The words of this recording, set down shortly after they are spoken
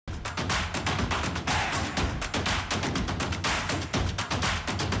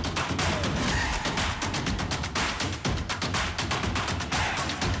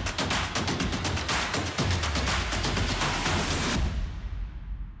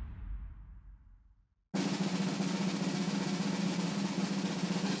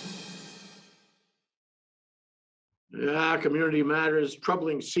Yeah, community matters.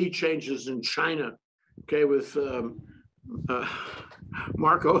 Troubling sea changes in China. Okay, with uh,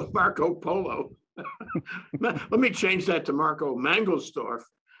 Marco Polo. Let me change that to Marco Mangelsdorf.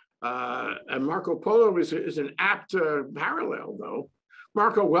 And Marco Polo is an apt parallel, though.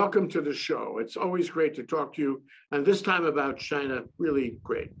 Marco, welcome to the show. It's always great to talk to you. And this time about China, really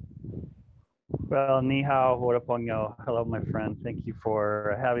great. Well, ni hao, horaponyo. Hello, my friend. Thank you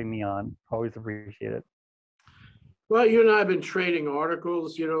for having me on. Always appreciate it. Well, you and I have been trading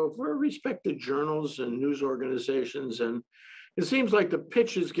articles, for respected journals and news organizations, and it seems like the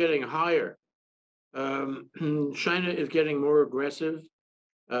pitch is getting higher. China is getting more aggressive.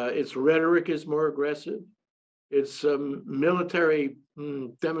 Its rhetoric is more aggressive. Its military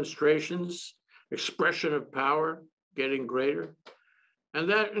demonstrations, expression of power getting greater. And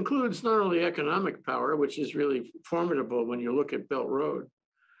that includes not only economic power, which is really formidable when you look at Belt Road,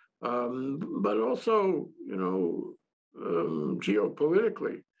 but also,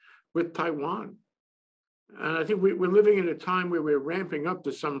 geopolitically with Taiwan. And I think we're living in a time where we're ramping up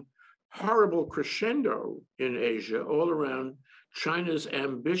to some horrible crescendo in Asia, all around China's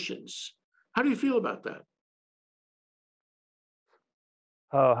ambitions. How do you feel about that?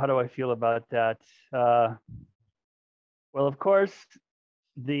 Oh, how do I feel about that? Well, of course,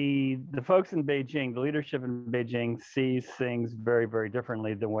 the folks in Beijing, the leadership in Beijing sees things very, very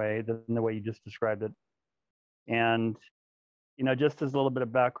differently than the way you just described it. And just as a little bit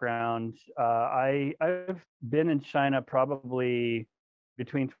of background, I've been in China probably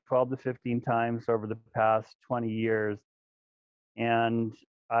between 12 to 15 times over the past 20 years. And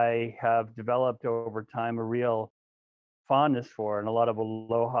I have developed over time a real fondness for and a lot of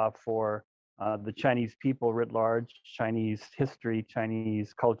aloha for the Chinese people writ large, Chinese history,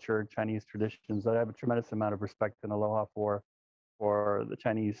 Chinese culture, Chinese traditions. I have a tremendous amount of respect and aloha for the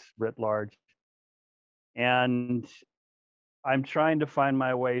Chinese writ large. And I'm trying to find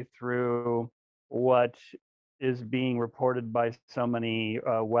my way through what is being reported by so many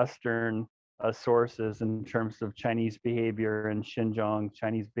Western sources in terms of Chinese behavior in Xinjiang,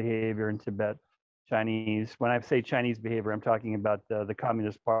 Chinese behavior in Tibet, when I say Chinese behavior, I'm talking about the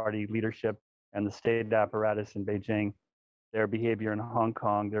Communist Party leadership and the state apparatus in Beijing, their behavior in Hong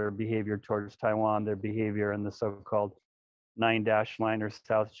Kong, their behavior towards Taiwan, their behavior in the so-called 9-dash line or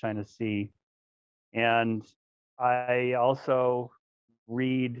South China Sea. And I also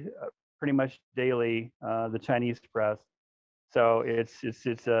read pretty much daily the Chinese press. So it's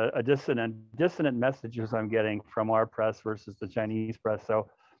a dissonant messages I'm getting from our press versus the Chinese press. So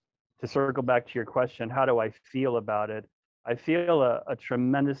to circle back to your question, how do I feel about it? I feel a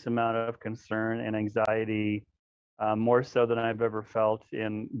tremendous amount of concern and anxiety, more so than I've ever felt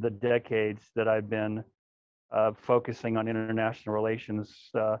in the decades that I've been focusing on international relations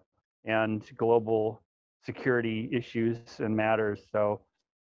and global security issues and matters. So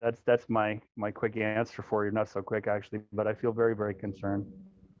that's my quick answer for you. Not so quick actually, but I feel very, very concerned.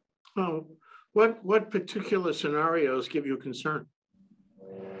 Oh, what particular scenarios give you concern?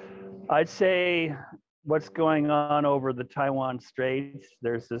 I'd say what's going on over the Taiwan Straits.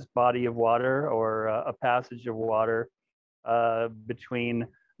 There's this body of water or a passage of water between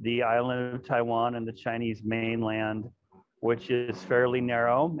the island of Taiwan and the Chinese mainland, which is fairly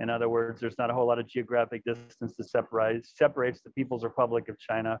narrow. In other words, there's not a whole lot of geographic distance that separates the People's Republic of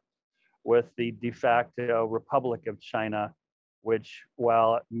China with the de facto Republic of China, which,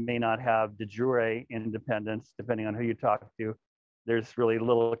 while it may not have de jure independence, depending on who you talk to, there's really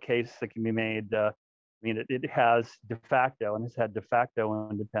little case that can be made. It has de facto and has had de facto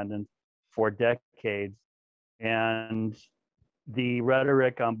independence for decades. And the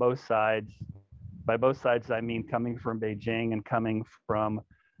rhetoric on both sides, by both sides, I mean coming from Beijing and coming from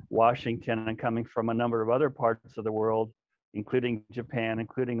Washington and coming from a number of other parts of the world, including Japan,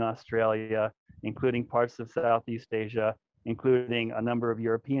 including Australia, including parts of Southeast Asia, including a number of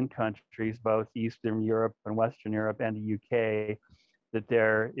European countries, both Eastern Europe and Western Europe and the UK, that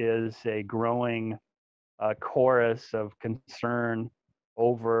there is a growing chorus of concern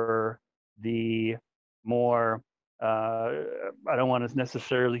over the more, I don't want to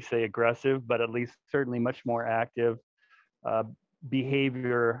necessarily say aggressive, but at least certainly much more active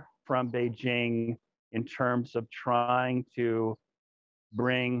behavior from Beijing in terms of trying to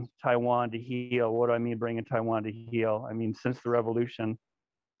bring Taiwan to heel. What do I mean bringing Taiwan to heel? I mean, since the revolution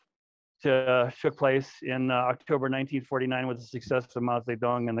took place in October 1949 with the success of Mao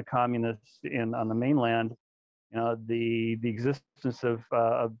Zedong and the communists on the mainland, the existence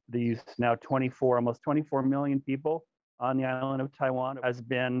of these now almost 24 million people on the island of Taiwan has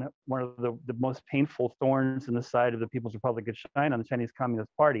been one of the most painful thorns in the side of the People's Republic of China and the Chinese Communist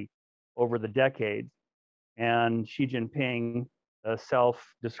Party over the decades. and Xi Jinping, a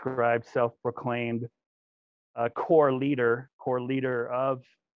self-described, self-proclaimed core leader of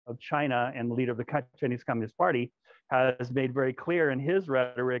China and the leader of the Chinese Communist Party, has made very clear in his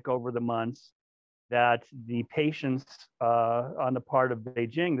rhetoric over the months that the patience on the part of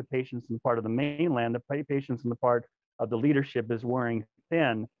Beijing, the patience on the part of the mainland, the patience on the part of the leadership is wearing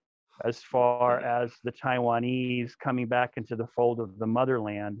thin as far as the Taiwanese coming back into the fold of the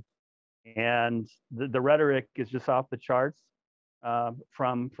motherland. And the rhetoric is just off the charts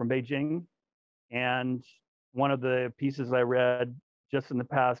from Beijing. And one of the pieces I read just in the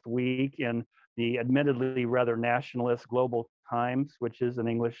past week in the admittedly rather nationalist Global Times, which is an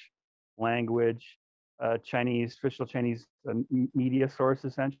English language official Chinese media source,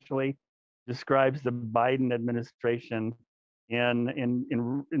 essentially describes the Biden administration in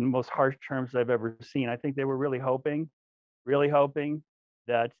the most harsh terms I've ever seen. I think they were really hoping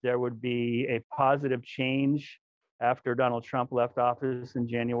that there would be a positive change after Donald Trump left office in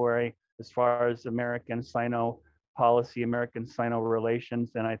January, as far as American Sino policy, American Sino relations.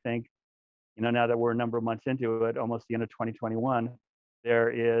 And I think, now that we're a number of months into it, almost the end of 2021,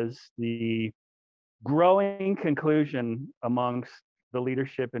 there is the growing conclusion amongst the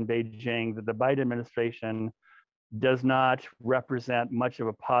leadership in Beijing that the Biden administration does not represent much of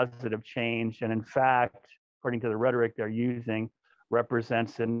a positive change. And in fact, according to the rhetoric they're using,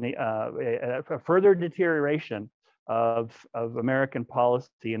 represents a further deterioration of American policy,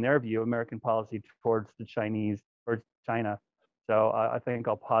 in their view, American policy towards China. So I think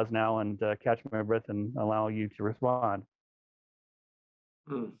I'll pause now and catch my breath and allow you to respond.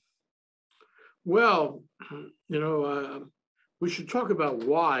 Well, we should talk about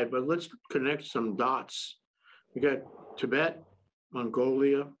why, but let's connect some dots. We got Tibet,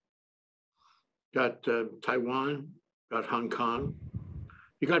 Mongolia, got Taiwan, got Hong Kong.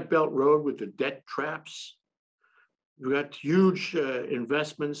 You got Belt Road with the debt traps. You got huge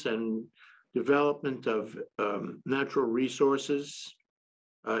investments and development of natural resources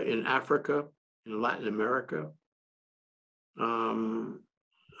in Africa, in Latin America.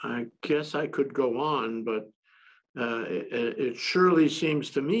 I guess I could go on, but it surely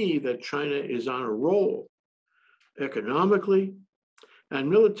seems to me that China is on a roll economically and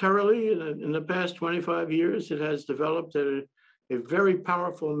militarily. In the past 25 years, it has developed a very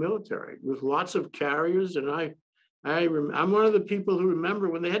powerful military with lots of carriers. And I'm one of the people who remember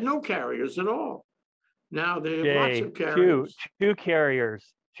when they had no carriers at all. Now they have lots of carriers. Two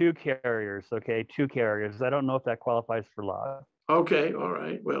carriers. Okay, two carriers. I don't know if that qualifies for law. Okay, all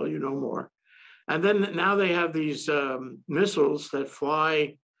right. Well, you know more. And then now they have these missiles that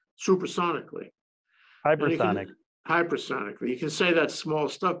fly supersonically. Hypersonic. Hypersonically. You can say that's small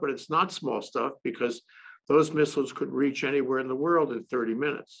stuff, but it's not small stuff because those missiles could reach anywhere in the world in 30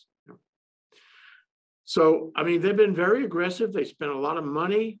 minutes. So, I mean, they've been very aggressive. They spent a lot of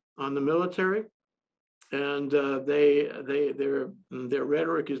money on the military, and their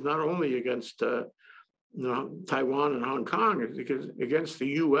rhetoric is not only against Taiwan and Hong Kong, it's against the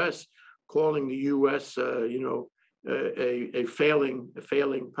U.S., calling the U.S. a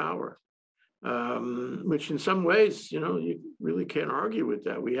failing power. Which in some ways, you really can't argue with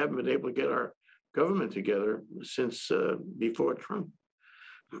that. We haven't been able to get our government together since before Trump.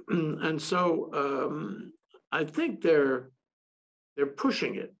 And so I think they're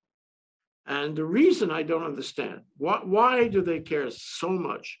pushing it. And the reason I don't understand, why do they care so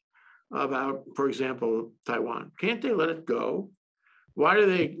much about, for example, Taiwan? Can't they let it go? Why do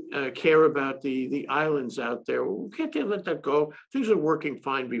they care about the islands out there? Can't they let that go? Things are working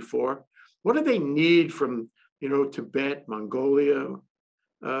fine before. What do they need from, Tibet, Mongolia?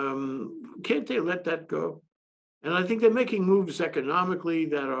 Can't they let that go? And I think they're making moves economically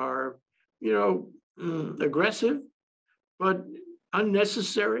that are, aggressive, but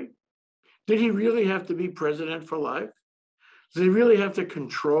unnecessary. Did he really have to be president for life? Does he really have to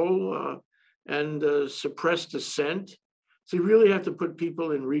control and suppress dissent? Does he really have to put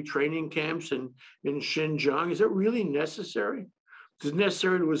people in retraining camps in Xinjiang? Is that really necessary? Is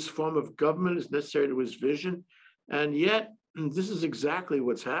necessary to his form of government, is necessary to his vision. And yet, this is exactly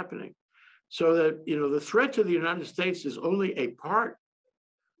what's happening. So that, the threat to the United States is only a part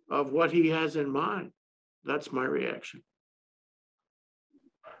of what he has in mind. That's my reaction.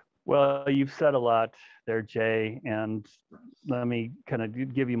 Well, you've said a lot there, Jay, and let me kind of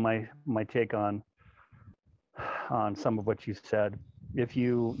give you my take on some of what you said. If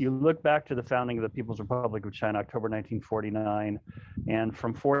you look back to the founding of the People's Republic of China, October 1949, and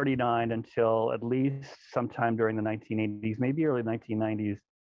from 49 until at least sometime during the 1980s, maybe early 1990s,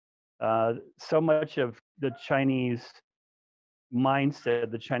 so much of the Chinese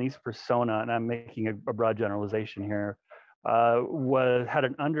mindset, the Chinese persona, and I'm making a broad generalization here, had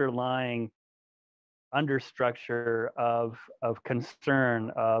an underlying understructure of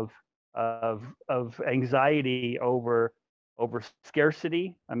concern, of anxiety over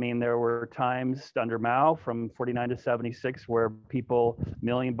scarcity. I mean, there were times under Mao from 49 to 76 where people,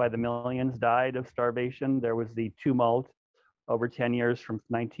 by the millions, died of starvation. There was the tumult over 10 years from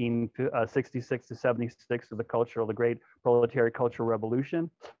 1966 to 76 of the great proletariat cultural revolution,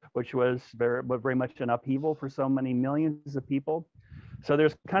 which was very much an upheaval for so many millions of people. So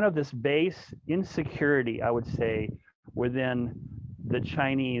there's kind of this base insecurity, I would say, within the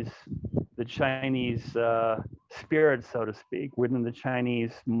Chinese spirit, so to speak, within the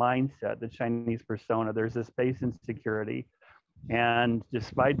Chinese mindset, the Chinese persona. There's this base insecurity. And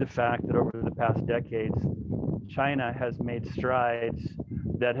despite the fact that over the past decades, China has made strides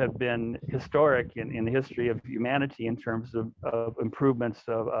that have been historic in the history of humanity in terms of improvements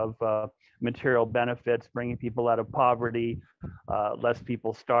of material benefits, bringing people out of poverty, less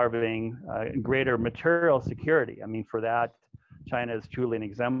people starving, greater material security. I mean, for that, China is truly an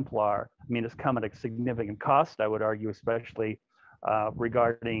exemplar. I mean, it's come at a significant cost, I would argue, especially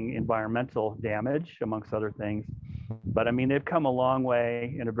regarding environmental damage, amongst other things. But I mean, they've come a long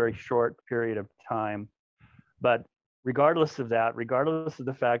way in a very short period of time. But regardless of that, regardless of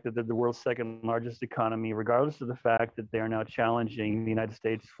the fact that they're the world's second largest economy, regardless of the fact that they are now challenging the United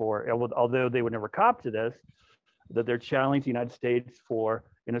States although they would never cop to this, that they're challenging the United States for,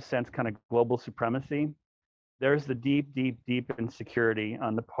 in a sense, kind of global supremacy, there's the deep, deep, deep insecurity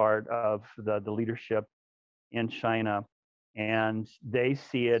on the part of the leadership in China. And they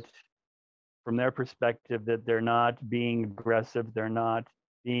see it from their perspective that they're not being aggressive, they're not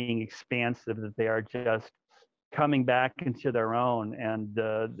being expansive, that they are just coming back into their own. And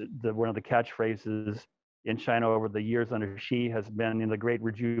one of the catchphrases in China over the years under Xi has been the great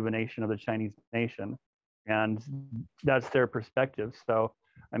rejuvenation of the Chinese nation. And that's their perspective. So,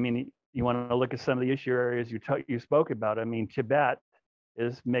 I mean, you want to look at some of the issue areas you spoke about. I mean, Tibet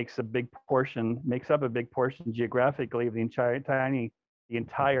makes up a big portion geographically of the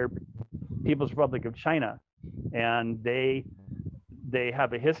entire People's Republic of China. And they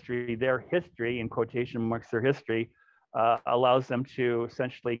have a history. Their history, in quotation marks, their history allows them to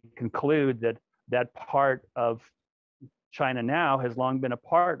essentially conclude that part of China now has long been a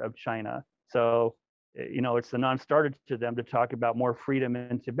part of China. So, it's a non-starter to them to talk about more freedom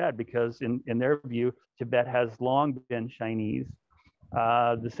in Tibet, because in their view, Tibet has long been Chinese.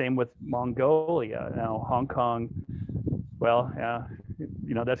 The same with Mongolia. Now, Hong Kong, well,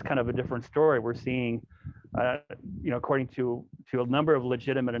 that's kind of a different story. We're seeing, according to a number of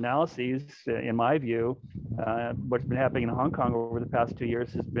legitimate analyses, in my view, what's been happening in Hong Kong over the past 2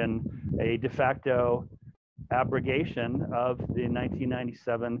 years has been a de facto abrogation of the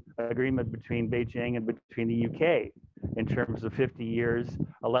 1997 agreement between Beijing and between the UK in terms of 50 years,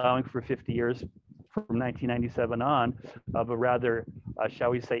 allowing for 50 years from 1997 on of a rather, shall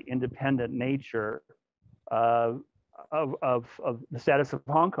we say, independent nature of the status of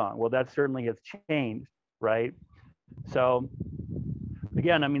Hong Kong. Well, that certainly has changed, right? So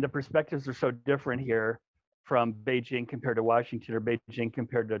again, I mean, the perspectives are so different here from Beijing compared to Washington, or Beijing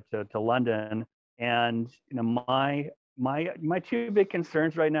compared to London. And my two big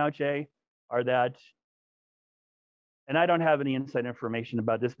concerns right now, Jay, are that, and I don't have any inside information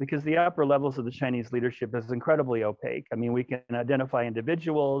about this because the upper levels of the Chinese leadership is incredibly opaque. I mean, we can identify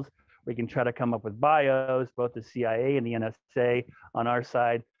individuals, we can try to come up with bios, both the CIA and the NSA on our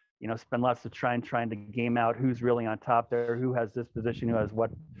side, spend lots of time trying to game out who's really on top there, who has this position, who has what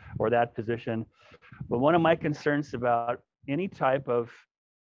or that position. But one of my concerns about any type of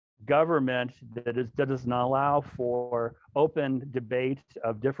government that does not allow for open debate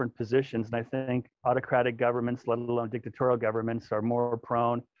of different positions, and I think autocratic governments, let alone dictatorial governments, are more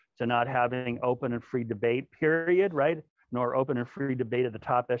prone to not having open and free debate, period, right? Nor open and free debate at the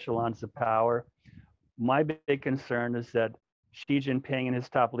top echelons of power. My big concern is that Xi Jinping and his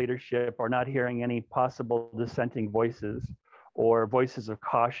top leadership are not hearing any possible dissenting voices or voices of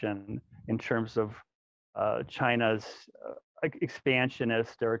caution in terms of China's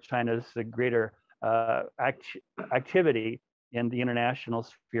expansionist or China's greater activity in the international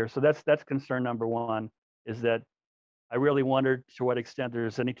sphere. So that's concern number one, is that I really wonder to what extent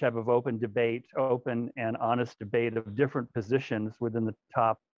there's any type of open and honest debate of different positions within the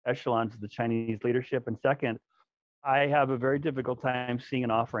top echelons of the Chinese leadership. And second, I have a very difficult time seeing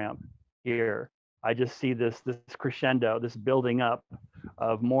an off-ramp here. I just see this crescendo, this building up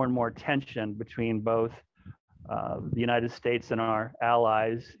of more and more tension between both the United States and our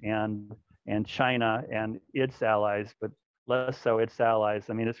allies, and China and its allies. But less so its allies.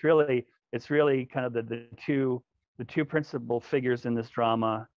 I mean, it's really kind of the two principal figures in this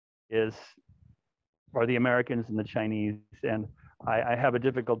drama are the Americans and the Chinese. And I have a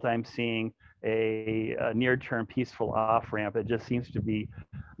difficult time seeing a near-term peaceful off-ramp. It just seems to be,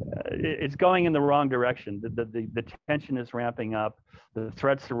 it's going in the wrong direction. The tension is ramping up, the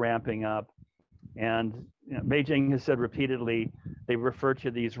threats are ramping up. And Beijing has said repeatedly, they refer to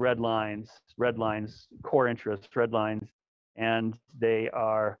these red lines, core interests, red lines, and they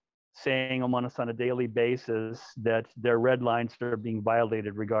are saying almost on a daily basis that their red lines are being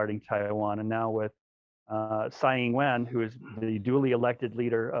violated regarding Taiwan. And now with Tsai Ing-wen, who is the duly elected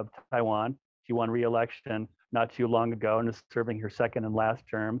leader of Taiwan, she won re-election not too long ago and is serving her second and last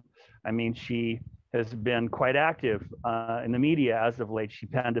term. I mean, she has been quite active in the media as of late. She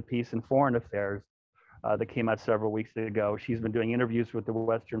penned a piece in Foreign Affairs that came out several weeks ago. She's been doing interviews with the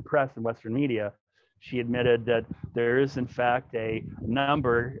Western press and Western media. She admitted that there is, in fact, a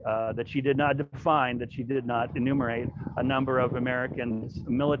number that she did not define, that she did not enumerate, a number of American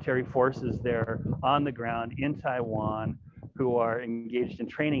military forces there on the ground in Taiwan who are engaged in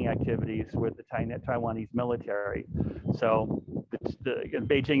training activities with the Taiwanese military. So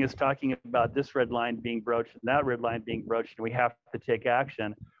Beijing is talking about this red line being broached and that red line being broached, and we have to take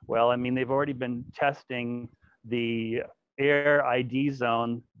action. Well, I mean, they've already been testing the air ID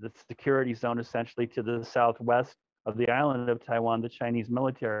zone, the security zone essentially to the southwest of the island of Taiwan. The Chinese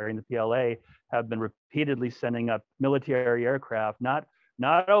military and the PLA have been repeatedly sending up military aircraft, not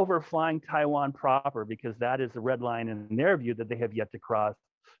overflying Taiwan proper, because that is a red line in their view that they have yet to cross,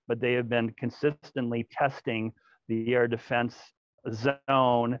 but they have been consistently testing the air defense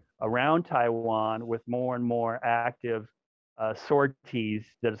zone around Taiwan with more and more active sorties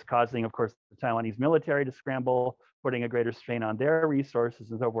that is causing, of course, the Taiwanese military to scramble, putting a greater strain on their resources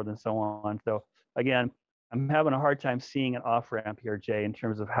and so forth and so on. So again, I'm having a hard time seeing an off-ramp here, Jay, in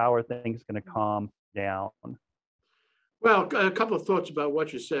terms of how are things going to calm down. Well, a couple of thoughts about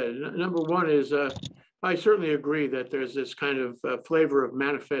what you said. Number one is, I certainly agree that there's this kind of flavor of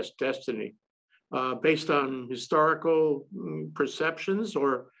manifest destiny based on historical perceptions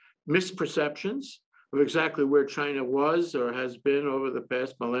or misperceptions of exactly where China was or has been over the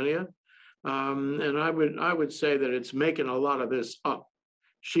past millennia. And I would say that it's making a lot of this up.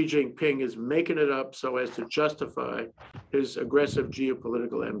 Xi Jinping is making it up so as to justify his aggressive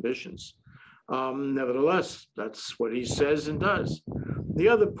geopolitical ambitions. Nevertheless, that's what he says and does. The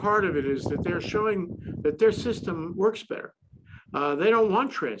other part of it is that they're showing that their system works better. They don't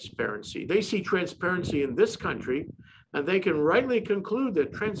want transparency. They see transparency in this country, and they can rightly conclude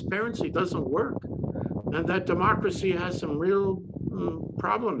that transparency doesn't work, and that democracy has some real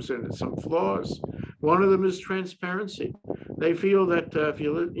problems in it, some flaws. One of them is transparency. They feel that if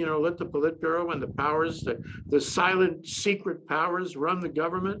you let the Politburo and the powers, the silent secret powers run the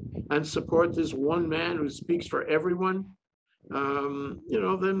government and support this one man who speaks for everyone,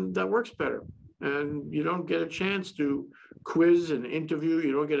 then that works better. And you don't get a chance to quiz and interview.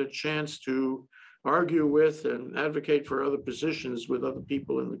 You don't get a chance to argue with and advocate for other positions with other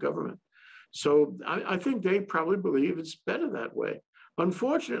people in the government. So I think they probably believe it's better that way.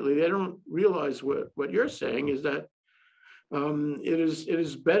 Unfortunately, they don't realize what you're saying is that it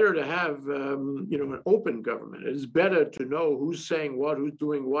is better to have an open government. It is better to know who's saying what, who's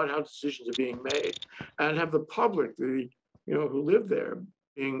doing what, how decisions are being made, and have the public, who live there,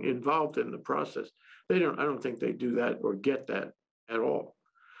 being involved in the process. I don't think they do that or get that at all.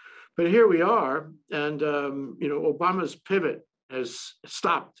 But here we are, and Obama's pivot has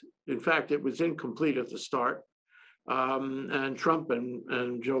stopped. In fact, it was incomplete at the start. And Trump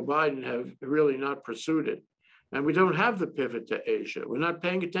and Joe Biden have really not pursued it. And we don't have the pivot to Asia. We're not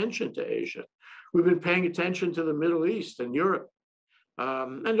paying attention to Asia. We've been paying attention to the Middle East and Europe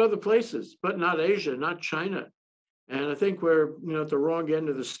and other places, but not Asia, not China. And I think we're at the wrong end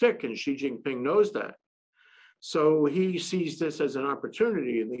of the stick, and Xi Jinping knows that. So he sees this as an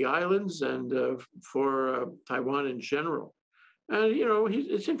opportunity in the islands and for Taiwan in general. And,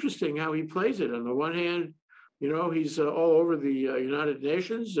 it's interesting how he plays it. On the one hand, he's all over the United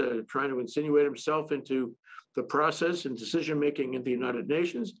Nations, trying to insinuate himself into the process and decision-making in the United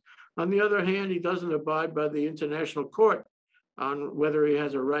Nations. On the other hand, he doesn't abide by the international court on whether he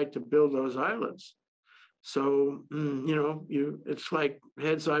has a right to build those islands. So, it's like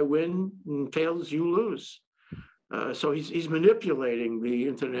heads I win and tails you lose. So he's manipulating the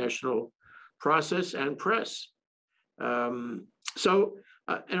international process and press. The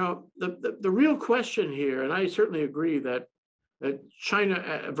real question here, and I certainly agree that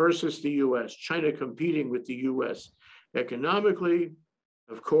China versus the US, China competing with the US economically,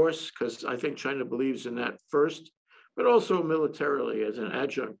 of course, because I think China believes in that first, but also militarily as an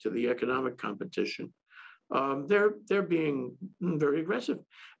adjunct to the economic competition. They're being very aggressive,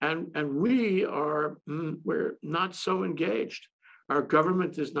 and we're not so engaged. Our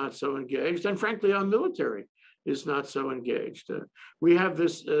government is not so engaged, and frankly, our military is not so engaged. We have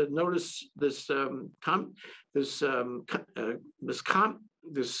this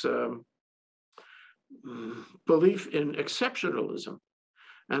belief in exceptionalism,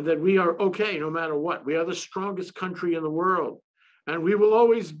 and that we are okay no matter what. We are the strongest country in the world, and we will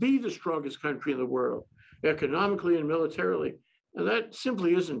always be the strongest country in the world, economically and militarily. And that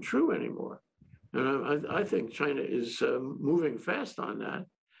simply isn't true anymore. And I think China is moving fast on that,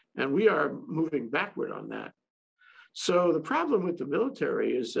 and we are moving backward on that. So the problem with the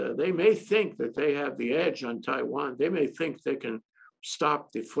military is they may think that they have the edge on Taiwan. They may think they can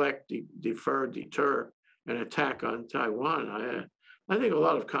stop, deflect, defer, deter an attack on Taiwan. I think a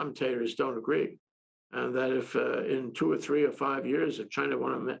lot of commentators don't agree. And that if in 2 or 3 or 5 years, if China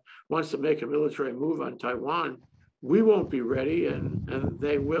wants to make a military move on Taiwan, we won't be ready, and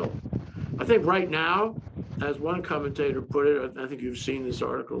they will. I think right now, as one commentator put it, I think you've seen this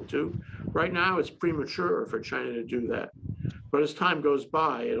article too, right now it's premature for China to do that. But as time goes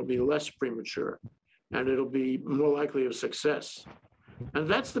by, it'll be less premature, and it'll be more likely a success. And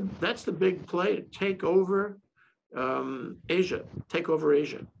that's the big play, to take over Asia,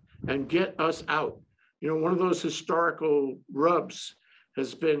 and get us out. You know, one of those historical rubs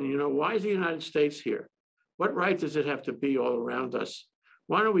has been, you know, why is the United States here? What right does it have to be all around us?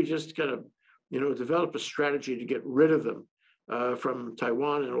 Why don't we just kind of, you know, develop a strategy to get rid of them from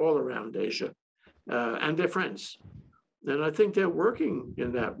Taiwan and all around Asia and their friends? And I think they're working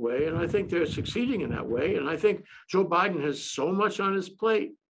in that way, and I think they're succeeding in that way. And I think Joe Biden has so much on his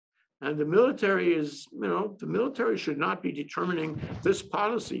plate, and the military is, you know, the military should not be determining this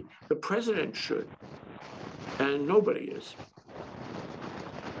policy. The president should, and nobody is.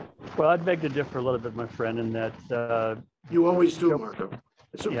 Well, I'd beg to differ a little bit, my friend, in that you always do, Marco.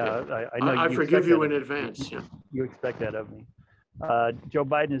 It's okay. Yeah, I know. I forgive you in advance. Yeah. You expect that of me. Joe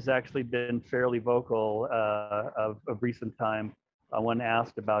Biden has actually been fairly vocal of recent time. When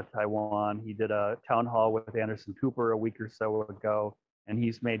asked about Taiwan, he did a town hall with Anderson Cooper a week or so ago, and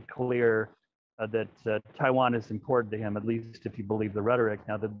he's made clear that Taiwan is important to him, at least if you believe the rhetoric.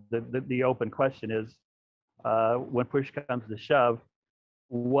 Now, the open question is, when push comes to shove,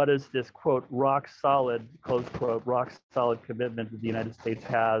 what is this, quote, rock solid, close quote, rock solid commitment that the United States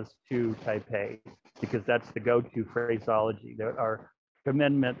has to Taipei? Because that's the go-to phraseology. Our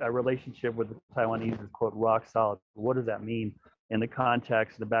commitment, our relationship with the Taiwanese is, quote, rock solid. What does that mean in the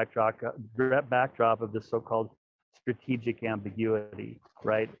context, the backdrop of this so-called strategic ambiguity,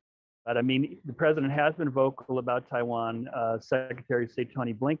 right? But I mean, the president has been vocal about Taiwan. Secretary of State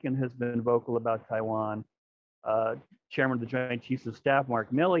Tony Blinken has been vocal about Taiwan. Chairman of the Joint Chiefs of Staff,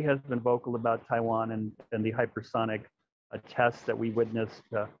 Mark Milley, has been vocal about Taiwan and the hypersonic tests that we witnessed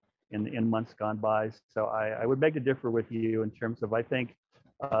in months gone by. So I would beg to differ with you in terms of, I think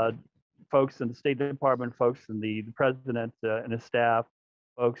folks in the State Department, folks in the president and his staff,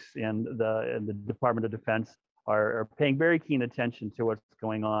 folks in the Department of Defense are paying very keen attention to what's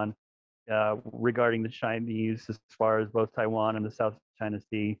going on regarding the Chinese, as far as both Taiwan and the South China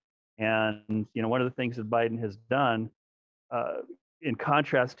Sea. And, you know, one of the things that Biden has done, in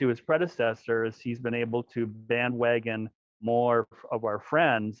contrast to his predecessor, is he's been able to bandwagon more of our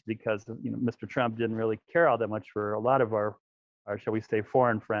friends, because, you know, Mr. Trump didn't really care all that much for a lot of our shall we say,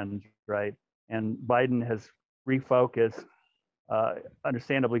 foreign friends, right? And Biden has refocused,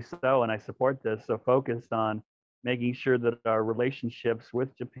 understandably so, and I support this, so focused on making sure that our relationships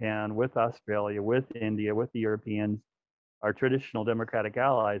with Japan, with Australia, with India, with the Europeans, our traditional democratic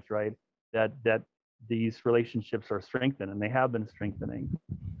allies, right, that these relationships are strengthened, and they have been strengthening.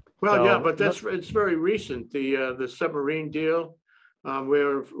 Well, so, yeah, but it's very recent. The submarine deal,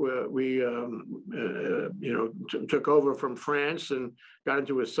 where we you know, took over from France and got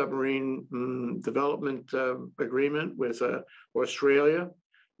into a submarine development agreement with Australia,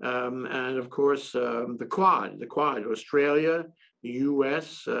 and of course the Quad, Australia, the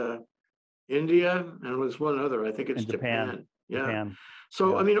U.S., India, and there was one other, I think it's Japan. Yeah. Japan.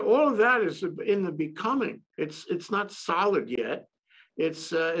 So, yeah. I mean, all of that is in the becoming. It's not solid yet.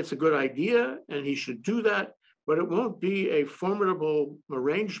 It's a good idea, and he should do that, but it won't be a formidable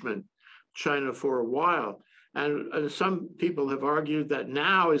arrangement, China, for a while. And some people have argued that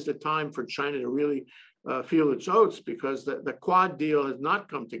now is the time for China to really feel its oats, because the Quad deal has not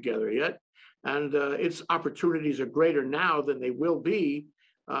come together yet, and its opportunities are greater now than they will be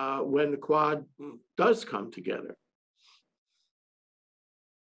when the Quad does come together.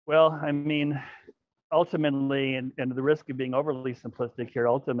 Well, I mean, ultimately, and the risk of being overly simplistic here,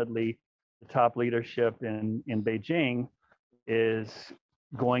 ultimately, the top leadership in Beijing is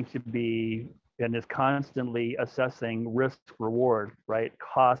going to be and is constantly assessing risk reward, right?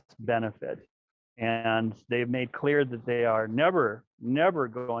 Cost benefit. And they've made clear that they are never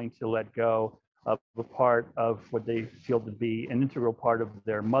going to let go of a part of what they feel to be an integral part of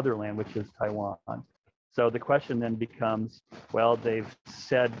their motherland, which is Taiwan. So the question then becomes, well, they've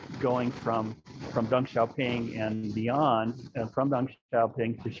said going from Deng Xiaoping and beyond, and from Deng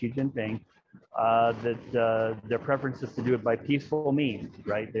Xiaoping to Xi Jinping, that their preference is to do it by peaceful means,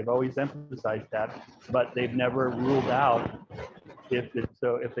 right? They've always emphasized that, but they've never ruled out if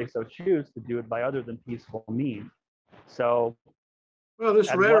they so choose to do it by other than peaceful means. So, well,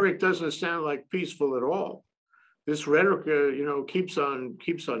 this rhetoric doesn't sound like peaceful at all. This rhetoric, keeps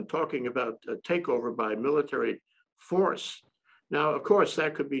on talking about a takeover by military force. Now, of course,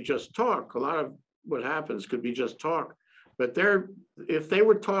 that could be just talk. A lot of what happens could be just talk. But if they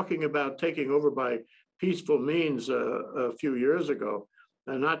were talking about taking over by peaceful means a few years ago,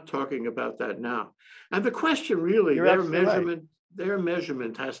 they're not talking about that now. And the question really, their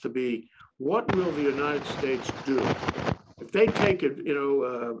measurement has to be, what will the United States do? If they take it,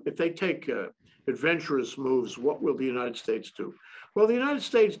 if they take adventurous moves, what will the United States do? Well, the United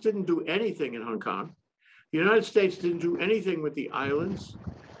States didn't do anything in Hong Kong. The United States didn't do anything with the islands.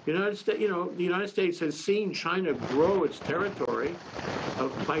 The United States has seen China grow its territory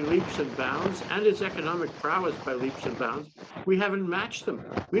by leaps and bounds, and its economic prowess by leaps and bounds. We haven't matched them.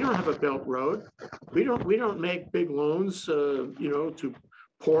 We don't have a Belt Road. We don't make big loans, to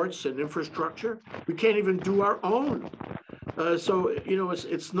ports and infrastructure. We can't even do our own. So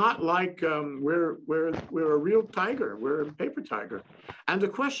it's not like we're a real tiger. We're a paper tiger. And the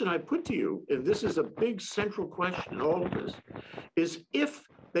question I put to you, and this is a big central question in all of this, is if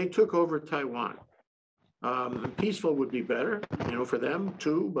they took over Taiwan, peaceful would be better, for them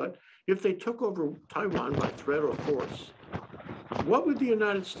too. But if they took over Taiwan by threat or force, what would the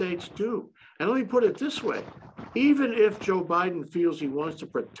United States do? And let me put it this way: even if Joe Biden feels he wants to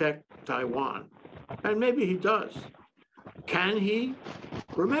protect Taiwan, and maybe he does, can he?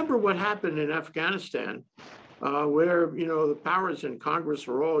 Remember what happened in Afghanistan, where the powers in Congress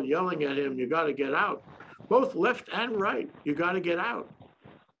were all yelling at him, "You got to get out," both left and right. You got to get out.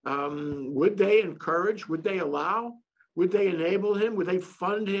 Would they encourage? Would they allow? Would they enable him? Would they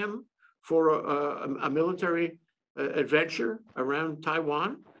fund him for a military adventure around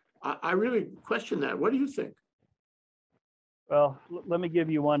Taiwan? I really question that. What do you think? Well, let me give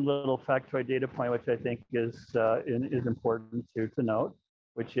you one little factoid data point, which I think is important to note,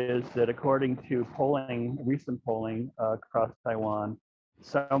 which is that according to recent polling across Taiwan,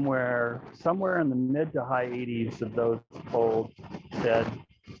 somewhere in the mid to high 80s of those polled said,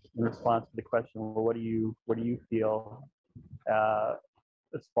 in response to the question, well, what do you feel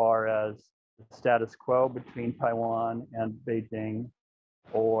as far as the status quo between Taiwan and Beijing,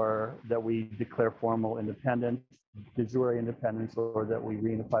 or that we declare formal independence, de jure independence, or that we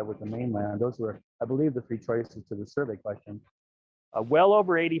reunify with the mainland? Those were, I believe, the three choices to the survey question. Well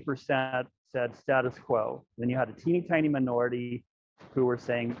over 80% said status quo. Then you had a teeny tiny minority who were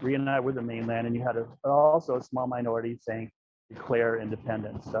saying reunite with the mainland, and you had also a small minority saying declare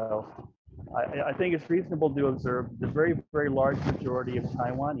independence. So I think it's reasonable to observe the very, very large majority of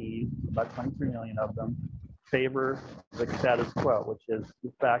Taiwanese, about 23 million of them, favor the status quo, which is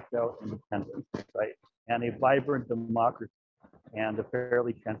de facto independence, right? And a vibrant democracy, and a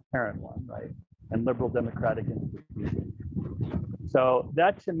fairly transparent one, right? And liberal democratic institutions. So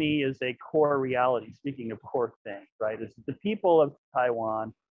that to me is a core reality, speaking of core things, right? Is the people of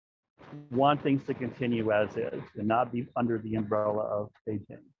Taiwan want things to continue as is and not be under the umbrella of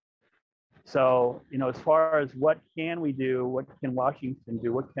Beijing. So, as far as what can we do, what can Washington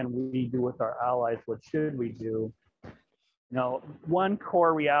do, what can we do with our allies, what should we do? One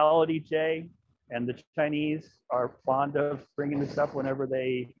core reality, Jay, and the Chinese are fond of bringing this up whenever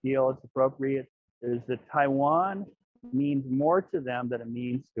they feel it's appropriate, is that Taiwan means more to them than it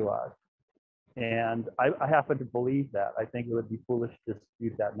means to us. And I happen to believe that. I think it would be foolish to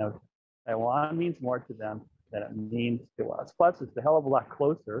dispute that notion. Taiwan means more to them than it means to us. Plus, it's a hell of a lot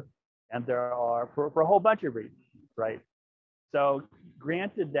closer, and there are, for a whole bunch of reasons, right? So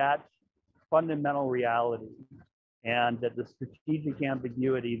granted that fundamental reality, and that the strategic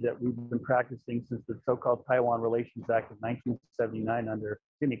ambiguity that we've been practicing since the so-called Taiwan Relations Act of 1979 under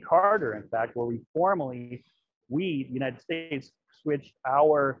Jimmy Carter, in fact, where we, the United States, switched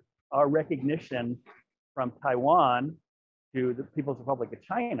our recognition from Taiwan to the People's Republic of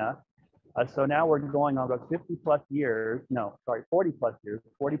China, So now we're going on about 50 plus years, no, sorry, 40 plus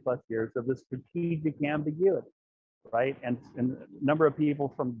years of this strategic ambiguity, right? And a number of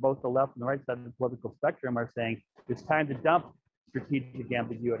people from both the left and the right side of the political spectrum are saying it's time to dump strategic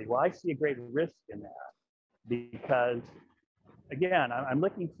ambiguity. Well, I see a great risk in that because, again, I'm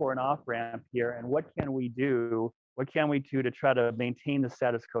looking for an off ramp here. And what can we do? What can we do to try to maintain the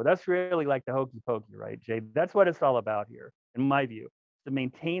status quo? That's really like the hokey pokey, right, Jay? That's what it's all about here, in my view, to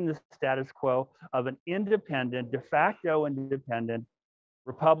maintain the status quo of an independent, de facto independent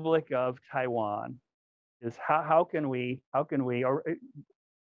Republic of Taiwan. Is how can we, or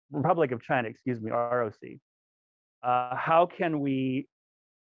Republic of China, excuse me, ROC. How can we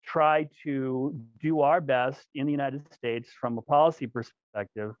try to do our best in the United States from a policy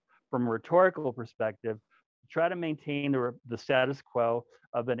perspective, from a rhetorical perspective, to try to maintain the status quo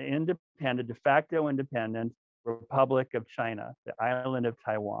of an independent, de facto independent Republic of China, the island of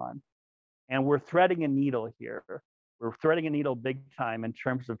Taiwan. And we're threading a needle here. We're threading a needle big time in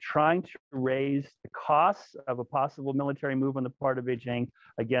terms of trying to raise the costs of a possible military move on the part of Beijing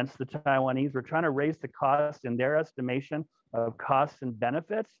against the Taiwanese. We're trying to raise the cost in their estimation of costs and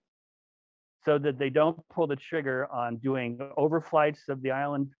benefits so that they don't pull the trigger on doing overflights of the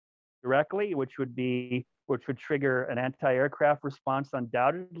island directly, which would trigger an anti-aircraft response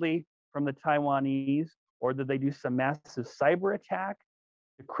undoubtedly from the Taiwanese, or that they do some massive cyber attack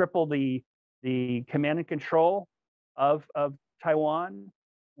to cripple the command and control of Taiwan.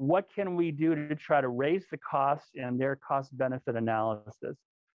 What can we do to try to raise the costs and their cost benefit analysis?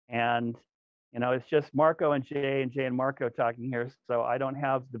 And it's just Marco and Jay and Marco talking here. So I don't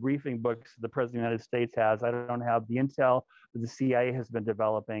have the briefing books the President of the United States has. I don't have the intel that the CIA has been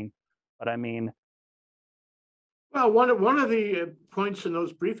developing. But I mean, well, one of the points in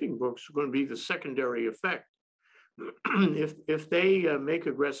those briefing books are going to be the secondary effect. If they make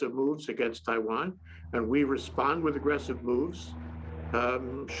aggressive moves against Taiwan and we respond with aggressive moves,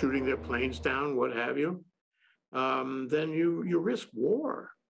 shooting their planes down, what have you, then you risk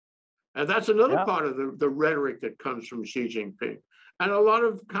war. And that's another part of the rhetoric that comes from Xi Jinping. And a lot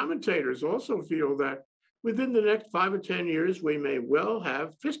of commentators also feel that within the next 5 or 10 years, we may well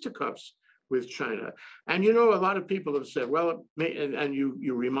have fisticuffs with China. And a lot of people have said, well, and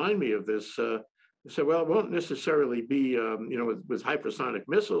you remind me of this, they said, well, it won't necessarily be, with hypersonic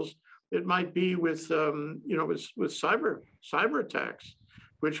missiles. It might be with cyber attacks,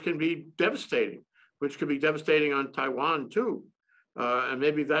 which can be devastating, on Taiwan too. And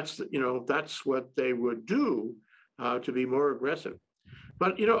maybe that's what they would do to be more aggressive.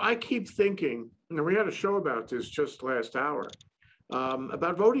 But, I keep thinking, and we had a show about this just last hour,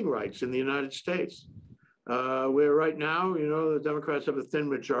 about voting rights in the United States. Where right now, the Democrats have a thin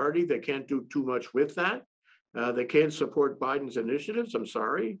majority. They can't do too much with that. They can't support Biden's initiatives, I'm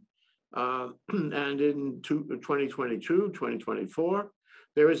sorry. And in 2022, 2024,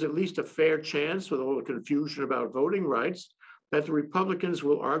 there is at least a fair chance, with all the confusion about voting rights, that the Republicans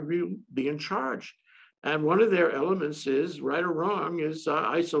will argue be in charge. And one of their elements is, right or wrong, is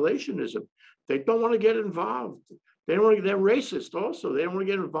isolationism. They don't want to get involved. They're racist also. They don't want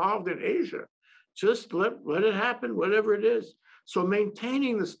to get involved in Asia. Just let it happen, whatever it is. So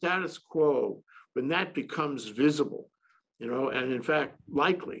maintaining the status quo when that becomes visible, and in fact,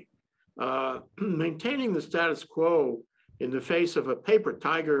 likely, maintaining the status quo in the face of a paper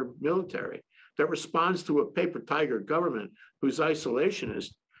tiger military that responds to a paper tiger government who's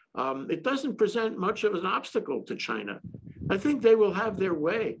isolationist, it doesn't present much of an obstacle to China. I think they will have their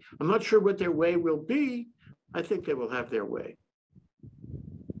way. I'm not sure what their way will be. I think they will have their way.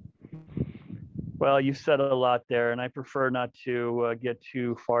 Well, you said a lot there, and I prefer not to get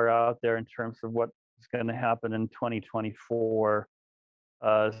too far out there in terms of what's going to happen in 2024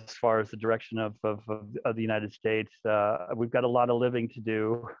 as far as the direction of the United States. We've got a lot of living to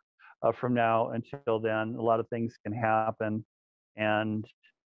do from now until then. A lot of things can happen, and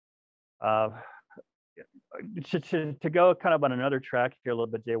to go kind of on another track here a little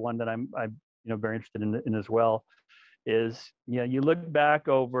bit, Jay, one that I'm very interested in as well, is you look back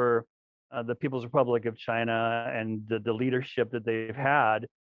over the People's Republic of China and the leadership that they've had.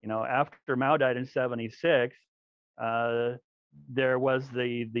 After Mao died in '76, there was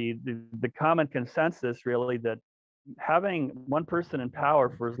the common consensus really that having one person in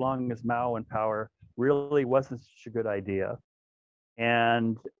power for as long as Mao in power really wasn't such a good idea.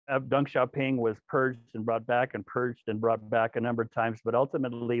 And Deng Xiaoping was purged and brought back and purged and brought back a number of times, but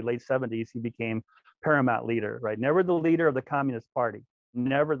ultimately, late '70s, he became paramount leader, right? Never the leader of the Communist Party,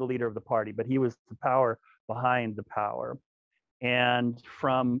 never the leader of the party, but he was the power behind the power. And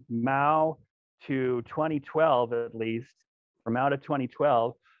from Mao to 2012, at least, from Mao to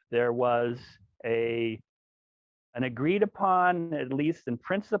 2012, there was an agreed upon, at least in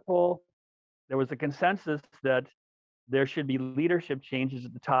principle, there was a consensus that there should be leadership changes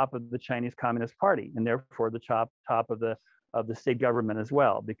at the top of the Chinese Communist Party, and therefore the top of the state government as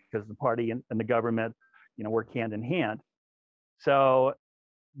well, because the party and the government, work hand in hand. So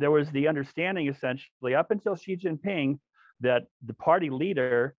there was the understanding, essentially, up until Xi Jinping, that the party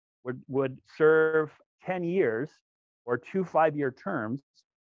leader would serve 10 years or 2 5-year terms,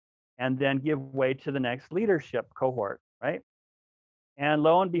 and then give way to the next leadership cohort, right? And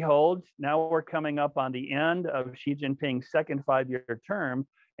lo and behold, now we're coming up on the end of Xi Jinping's second 5-year term,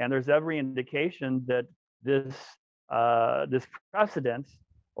 and there's every indication that this precedent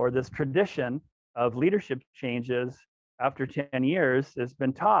or this tradition of leadership changes after 10 years has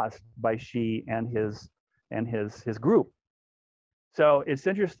been tossed by Xi and his group. So it's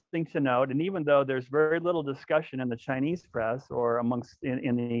interesting to note, and even though there's very little discussion in the Chinese press or amongst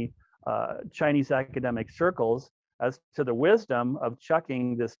in the Chinese academic circles as to the wisdom of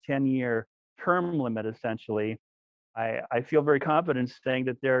chucking this 10-year term limit, essentially, I feel very confident saying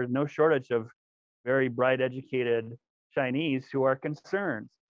that there's no shortage of very bright, educated Chinese who are concerned.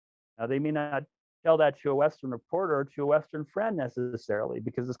 Now, they may not tell that to a Western reporter or to a Western friend necessarily,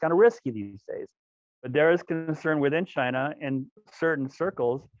 because it's kind of risky these days. But there is concern within China in certain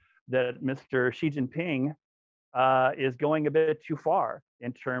circles that Mr. Xi Jinping is going a bit too far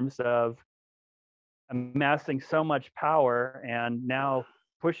in terms of amassing so much power and now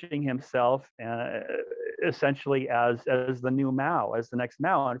pushing himself essentially as the new Mao, as the next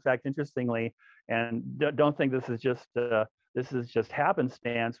Mao. In fact, interestingly, and don't think this is just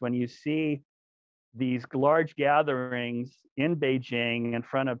happenstance, when you see these large gatherings in Beijing in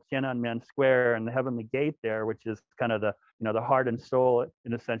front of Tiananmen Square and the Heavenly Gate there, which is kind of the heart and soul,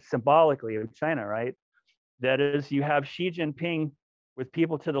 in a sense, symbolically, of China, right? That is, you have Xi Jinping with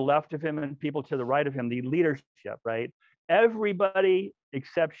people to the left of him and people to the right of him, the leadership, right? Everybody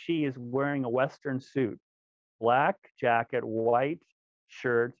except Xi is wearing a Western suit, black jacket, white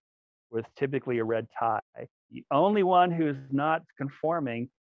shirt with typically a red tie. The only one who's not conforming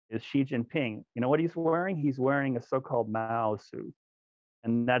is Xi Jinping. You know what he's wearing? He's wearing a so-called Mao suit.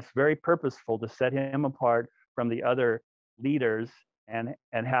 And that's very purposeful to set him apart from the other leaders and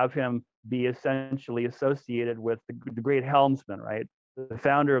have him be essentially associated with the great helmsman, right? The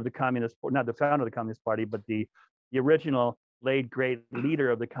founder of the Communist, not the founder of the Communist Party, but the original late great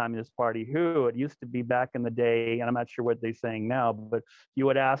leader of the Communist Party, who it used to be back in the day, and I'm not sure what they're saying now, but you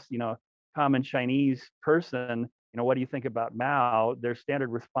would ask, common Chinese person, what do you think about Mao? Their standard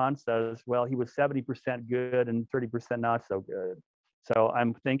response is, well, he was 70% good and 30% not so good. So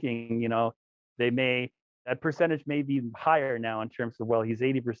I'm thinking, that percentage may be higher now in terms of, well, he's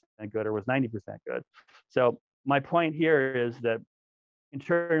 80% good or was 90% good. So my point here is that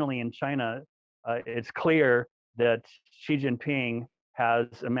internally in China, it's clear that Xi Jinping has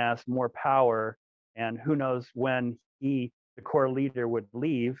amassed more power, and who knows when the core leader, would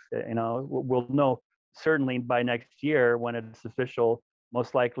leave. We'll know certainly by next year when it's official,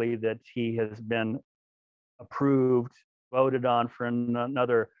 most likely that he has been approved, voted on for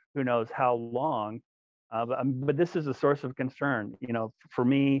another who knows how long. But this is a source of concern, for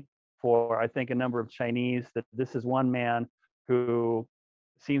me, for I think a number of Chinese, that this is one man who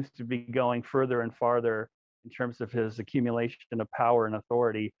seems to be going further and farther in terms of his accumulation of power and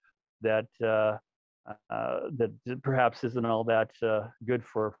authority that perhaps isn't all that good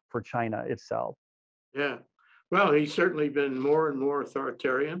for China itself. Yeah, well, he's certainly been more and more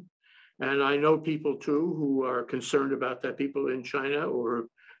authoritarian. And I know people too who are concerned about that, people in China or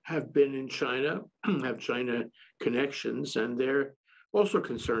have been in China, have China connections, and they're also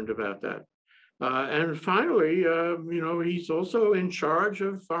concerned about that. And finally, he's also in charge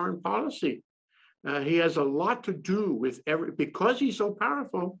of foreign policy. He has a lot to do with because he's so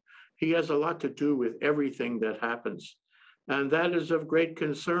powerful, he has a lot to do with everything that happens. And that is of great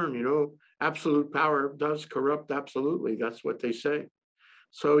concern. Absolute power does corrupt absolutely. That's what they say.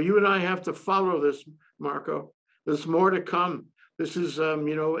 So you and I have to follow this, Marco. There's more to come. This is,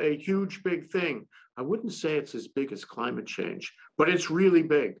 a huge, big thing. I wouldn't say it's as big as climate change, but it's really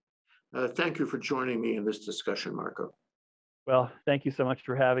big. Thank you for joining me in this discussion, Marco. Well, thank you so much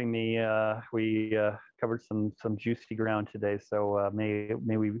for having me. We covered some juicy ground today, so may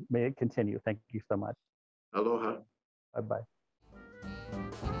it continue. Thank you so much. Aloha. Bye-bye.